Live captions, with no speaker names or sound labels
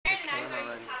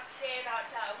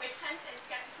witch hunts and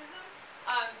skepticism.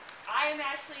 I am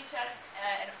actually just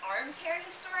an armchair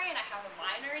historian. I have a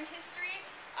minor in history.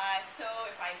 So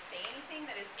if I say anything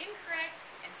that is incorrect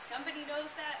and somebody knows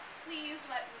that, please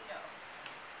let me know.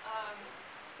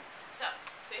 So,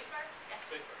 spacebar? Yes?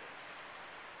 Spacebar, yes.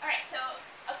 Alright, so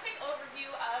a quick overview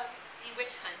of the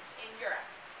witch hunts in Europe.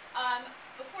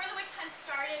 Before the witch hunts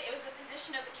started, it was the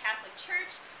position of the Catholic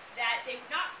Church that they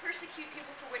would not persecute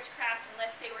people for witchcraft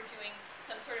unless they were doing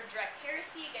some sort of direct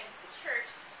heresy against the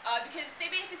church, because they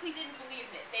basically didn't believe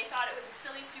in it. They thought it was a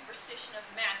silly superstition of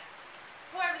the masses.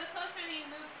 However, the closer you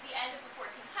moved to the end of the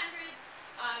 1400s,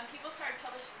 people started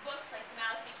publishing books like the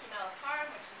Malefici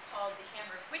Maleficarum, which is called The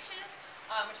Hammer of Witches,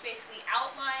 which basically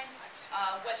outlined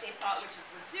what they thought witches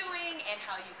were doing and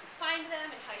how you could find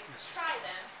them and how you could try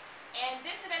them. And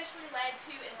this eventually led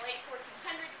to, in the late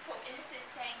 1400s, Pope Innocent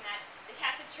saying that the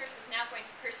Catholic Church was now going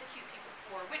to persecute people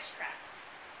for witchcraft.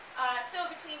 So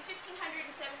between 1500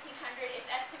 and 1700, it's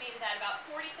estimated that about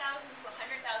 40,000 to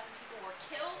 100,000 people were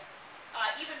killed.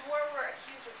 Even more were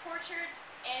accused or tortured,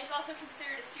 and it's also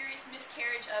considered a serious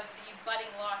miscarriage of the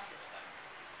budding law system.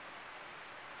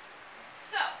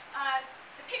 So,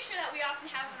 the picture that we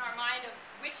often have in our mind of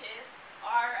witches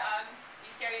are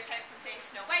the stereotype from, say,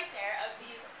 Snow White there, of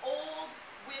these old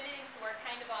women who are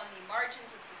kind of on the margins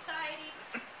of society.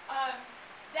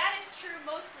 That is true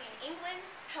mostly in England.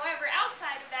 However,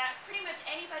 outside of that, pretty much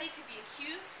anybody could be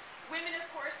accused. Women, of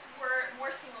course, were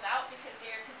more singled out because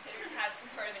they are considered to have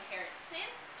some sort of inherent sin.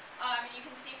 And you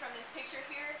can see from this picture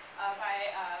here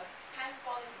by Hans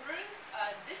Bollenbrun,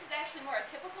 this is actually more a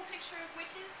typical picture of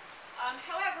witches.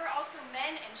 However, also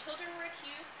men and children were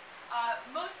accused.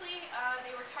 Mostly,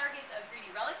 they were targets of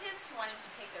greedy relatives who wanted to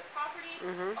take their property,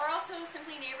 or also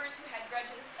simply neighbors who had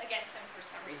grudges against them for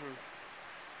some reason.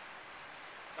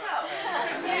 So,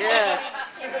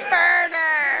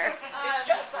 Burner! She's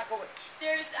just like a witch.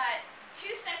 There's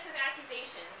two sets of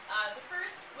accusations. The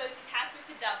first was the pact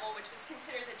with the devil, which was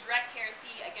considered the direct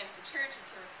heresy against the church.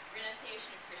 It's a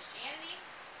renunciation of Christianity.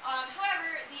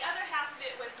 However, the other half of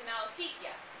it was the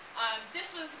Maleficia.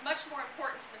 This was much more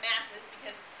important to the masses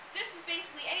because this was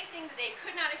basically anything that they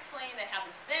could not explain that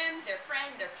happened to them, their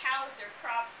friend, their cows, their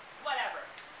crops, whatever.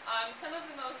 Some of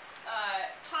the most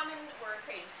common were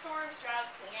creating storms,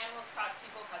 droughts, killing animals, crops,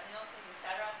 people, causing illnesses,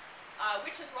 etc.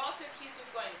 Witches were also accused of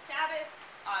going to Sabbaths,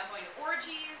 going to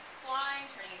orgies, flying,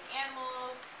 turning into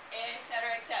animals,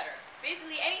 etc., etc.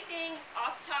 Basically anything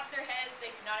off the top of their heads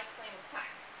they could not explain at the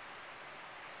time.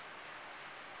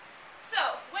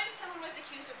 So, when someone was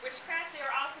accused of witchcraft, they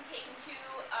were often taken to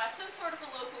some sort of a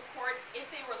local court if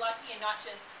they were lucky and not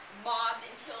just mobbed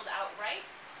and killed outright.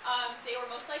 They were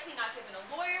most likely not given a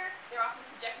lawyer. They were often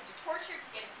subjected to torture to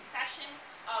get a confession,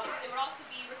 which they would also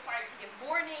be required to give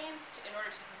more names in order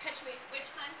to perpetuate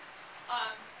witch hunts.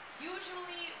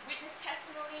 Usually, witness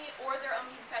testimony or their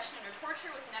own confession under torture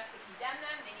was enough to condemn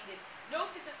them. They needed no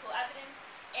physical evidence,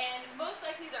 and most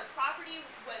likely their property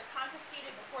was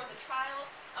confiscated before the trial,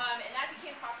 and that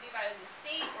became property of either the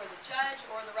state or the judge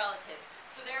or the relatives.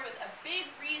 So there was a big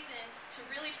reason to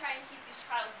really try and keep these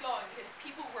trials going because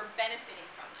people were benefiting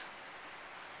from them.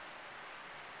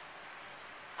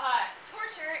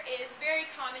 Torture is very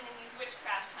common in these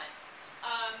witchcraft hunts.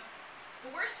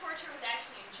 The worst torture was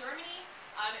actually in Germany.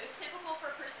 It was typical for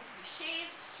a person to be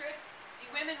shaved, stripped. The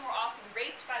women were often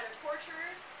raped by their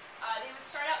torturers. They would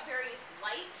start out very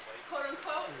light, quote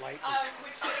unquote,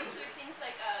 which would include things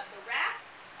like the rack,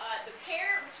 the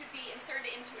pear, which would be inserted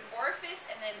into an orifice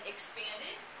and then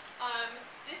expanded.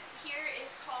 This here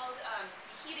is called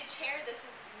the heated chair. This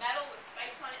is metal with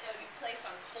spikes on it that would be placed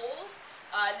on coals,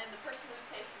 and then the person would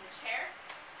be placed in the chair.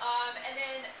 And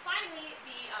then finally,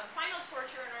 the final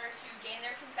torture in order to gain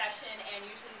their confession, and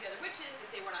usually the other witches, if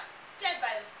they were not dead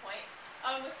by this point,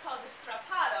 was called the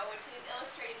strappado, which is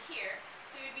illustrated here.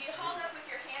 So you'd be hauled up with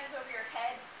your hands over your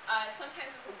head,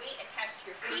 sometimes with a weight attached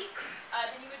to your feet.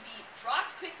 Then you would be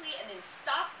dropped quickly and then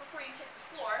stopped before you hit the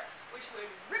floor, which would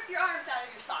rip your arms out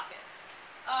of your sockets.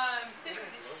 This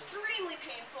is extremely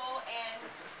painful, and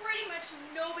pretty much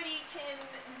nobody can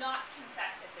not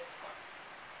confess at this point.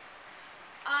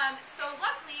 So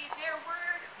luckily, there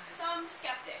were some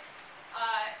skeptics.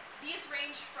 These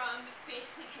range from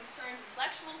basically concerned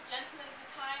intellectuals, gentlemen of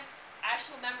the time,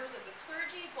 actual members of the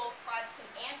clergy, both Protestant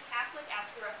and Catholic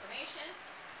after the Reformation.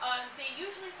 They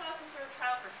usually saw some sort of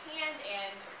trial firsthand,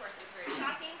 and of course it was very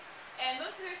shocking. And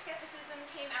most of their skepticism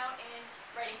came out in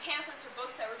writing pamphlets or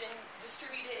books that were being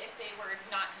distributed if they were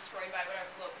not destroyed by whatever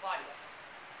the local body was.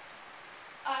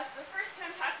 So the first two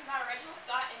I'm talking about are Reginald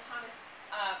Scott and Thomas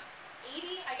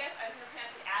Adie. I guess I was going to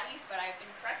pronounce it Addy, but I've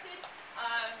been corrected.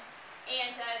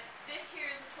 This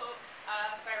here is a quote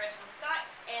by Reginald Scott,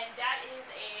 and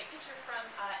torture from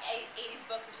 80's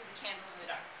book, which is A Candle in the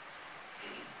Dark.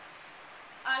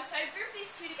 So I grouped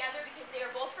these two together because they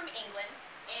are both from England,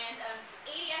 and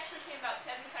 80 actually came about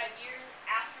 75 years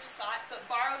after Scott, but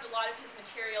borrowed a lot of his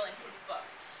material in his book.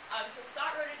 So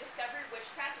Scott wrote A Discovery of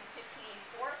Witchcraft in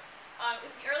 1584. It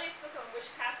was the earliest book on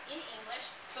witchcraft in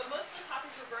English, but most of the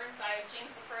copies were burned by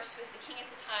James I, who was the king at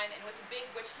the time and was a big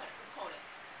witch hunt proponent.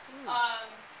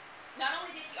 Not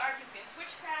only did he argue against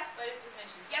witchcraft, but as was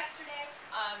mentioned yesterday,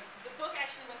 the book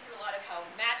actually went through a lot of how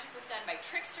magic was done by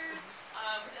tricksters,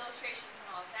 with illustrations and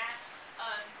all of that.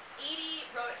 80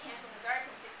 wrote A Candle in the Dark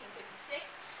in 1656,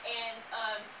 and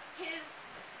his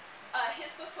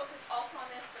book focused also on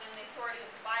this, but in the authority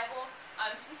of the Bible.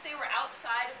 Since they were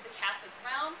outside of the Catholic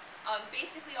realm,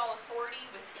 basically all authority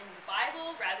was in the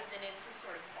Bible rather than in some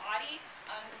sort of body,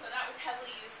 so that was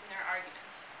heavily used in their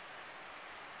arguments.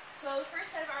 So the first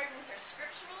set of arguments are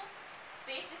scriptural.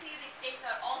 Basically, they state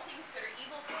that all things good or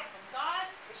evil come from God,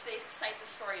 which they cite the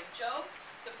story of Job.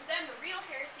 So for them, the real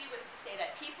heresy was to say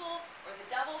that people or the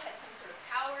devil had some sort of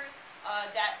powers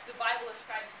that the Bible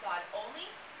ascribed to God only.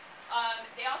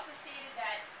 They also stated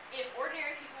that if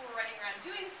ordinary people were running around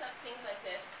doing some things like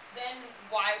this, then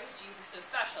why was Jesus so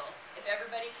special? If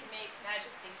everybody can make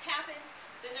magic things happen,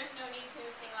 then there's no need to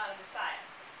single out a Messiah.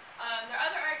 Their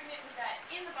other argument was that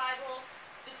in the Bible,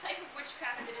 the type of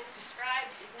witchcraft that is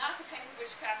described is not the type of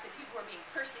witchcraft that people are being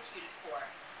persecuted for.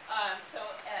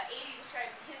 80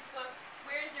 describes in his book,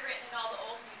 where is it written in all the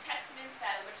Old and New Testaments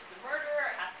that a witch is a murderer,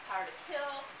 or has the power to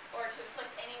kill, or to afflict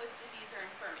any with disease or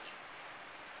infirmity?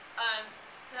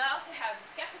 So they also have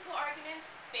skeptical arguments,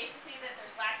 basically that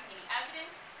there's lacking any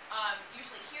evidence,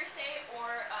 usually hearsay,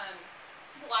 or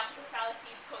the logical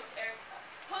fallacy, post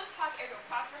hoc ergo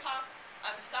propter hoc.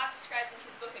 Scott describes in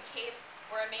his book a case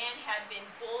where a man had been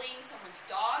bullying someone's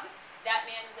dog. That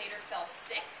man later fell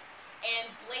sick and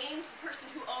blamed the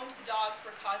person who owned the dog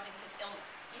for causing his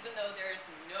illness, even though there is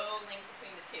no link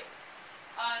between the two.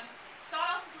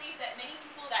 Scott also believed that many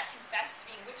people that confessed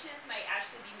to being witches might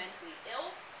actually be mentally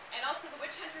ill, and also the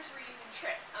witch hunters were using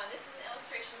tricks. This is an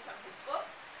illustration from his book.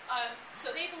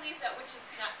 So they believed that witches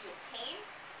could not feel pain.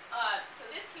 So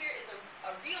this here is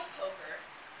a real poker,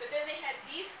 but then they had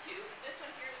these two. This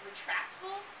one here is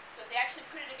retractable. So if they actually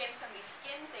put it against somebody's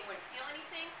skin, they wouldn't feel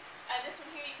anything. And this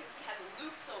one here you can see has a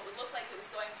loop, so it would look like it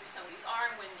was going through somebody's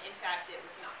arm when in fact it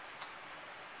was not.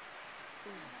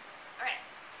 Alright.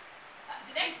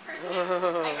 The next person,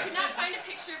 I could not find a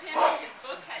picture of him. His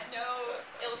book had no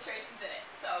illustrations in it.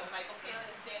 So Michael Palin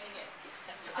is standing in.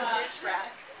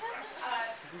 Shrek.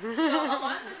 So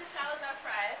Alonso de Salazar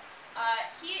Frias,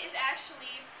 he is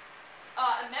actually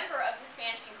a member of the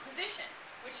Spanish Inquisition,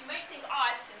 which you might think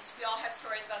odd since we all have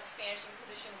stories about the Spanish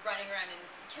Inquisition running around and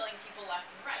killing people left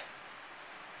and right.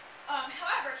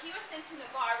 However, he was sent to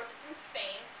Navarre, which is in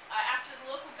Spain, after the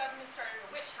local government started a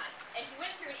witch hunt, and he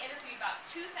went through and interviewed about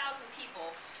 2,000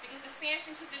 people because the Spanish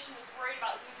Inquisition was worried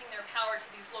about losing their power to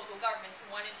these local governments and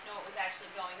wanted to know what was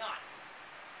actually going on.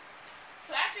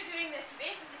 So after doing this, he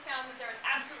basically found that there was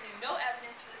absolutely no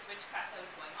evidence for this witchcraft that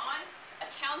was going on.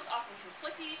 Accounts often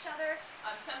conflicted each other.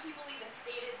 Some people even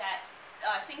stated that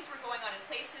things were going on in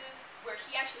places where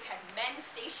he actually had men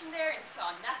stationed there and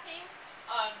saw nothing.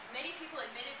 Many people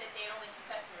admitted that they had only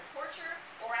confessed under torture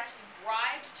or actually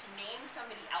bribed to name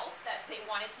somebody else that they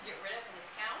wanted to get rid of in the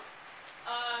town.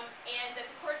 And that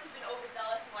the courts had been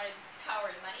overzealous and wanted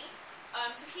power and money.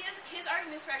 So his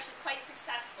arguments were actually quite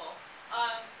successful.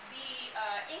 The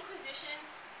Inquisition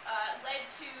led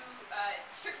to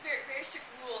very strict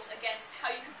rules against how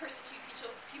you could persecute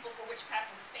people for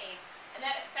witchcraft in Spain, and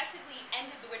that effectively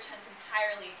ended the witch hunts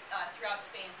entirely throughout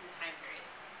Spain through the time period.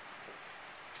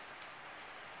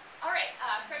 Alright,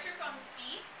 Frederick von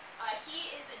Spee,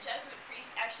 he is a Jesuit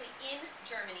priest actually in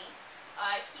Germany.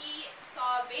 He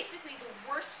saw basically the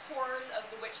worst horrors of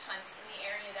the witch hunts in the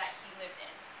area that he lived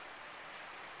in.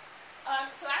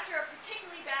 So after a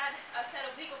particularly bad set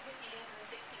of legal proceedings in the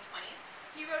 1620s,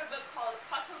 he wrote a book called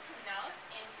Cauto Criminalis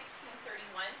in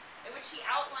 1631, in which he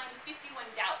outlined 51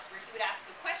 doubts where he would ask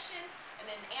a question and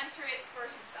then answer it for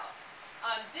himself.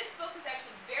 This book was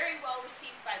actually very well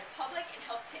received by the public and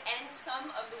helped to end some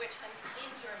of the witch hunts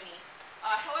in Germany.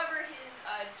 However, his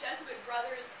Jesuit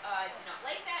brothers did not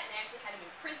like that and actually had him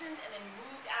imprisoned and then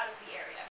moved out of the area.